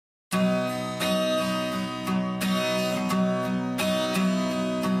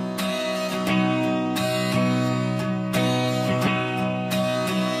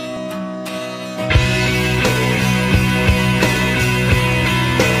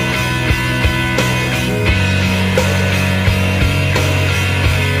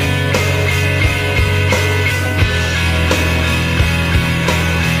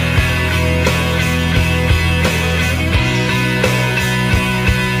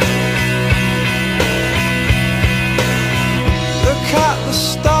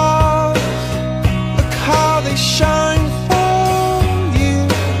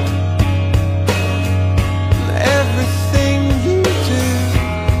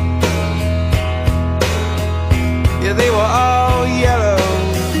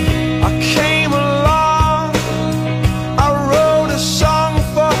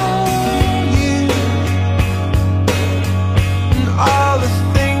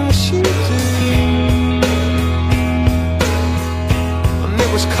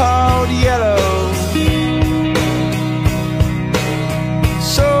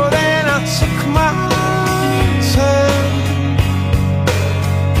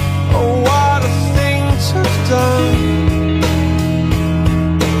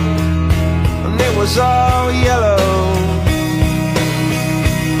was all yellow.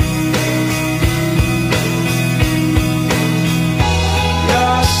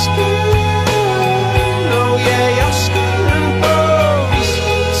 Your skin, oh yeah, your skin and bones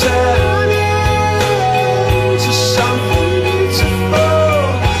turn into something beautiful.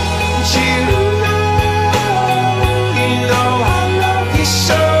 And you know I love you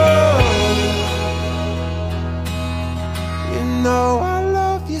so. You know I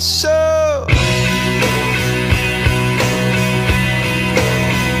love you so.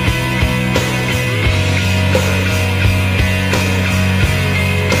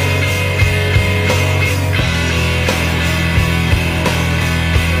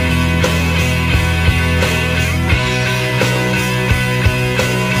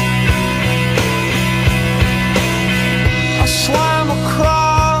 I swam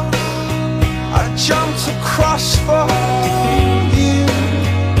across, I jumped across for you.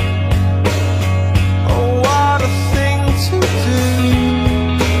 Oh, what a thing to do,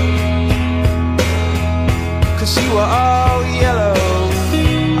 'cause you were all yellow.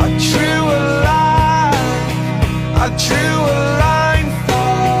 I drew a line, I drew a line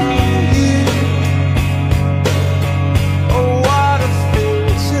for you. Oh, what a thing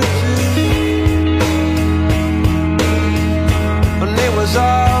to do. And it was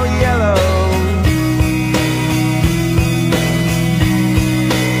all yellow.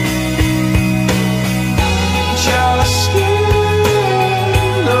 Your skin,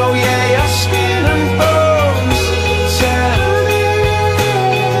 oh yeah, your skin and bones turn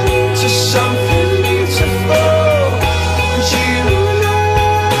into something beautiful. And you know,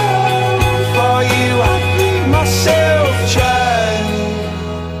 for you I bleed myself dry.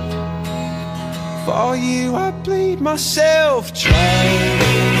 For you I bleed myself dry.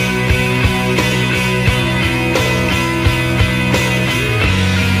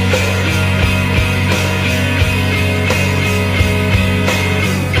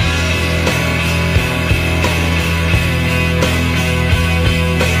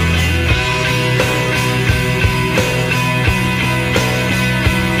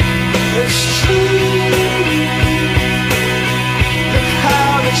 It's true. Look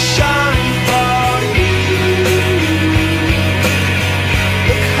how they shine for you.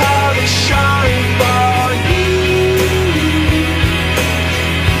 Look how they shine for you.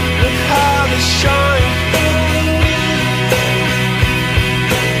 Look how they shine.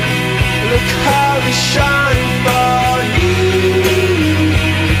 Look how they shine for you.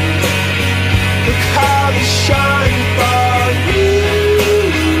 Look how they shine for you.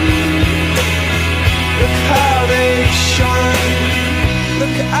 Look how they shine.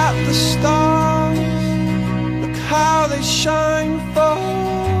 Look at the stars. Look how they shine for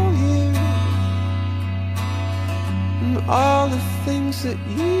you. And all the things that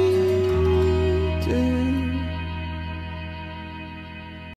you do.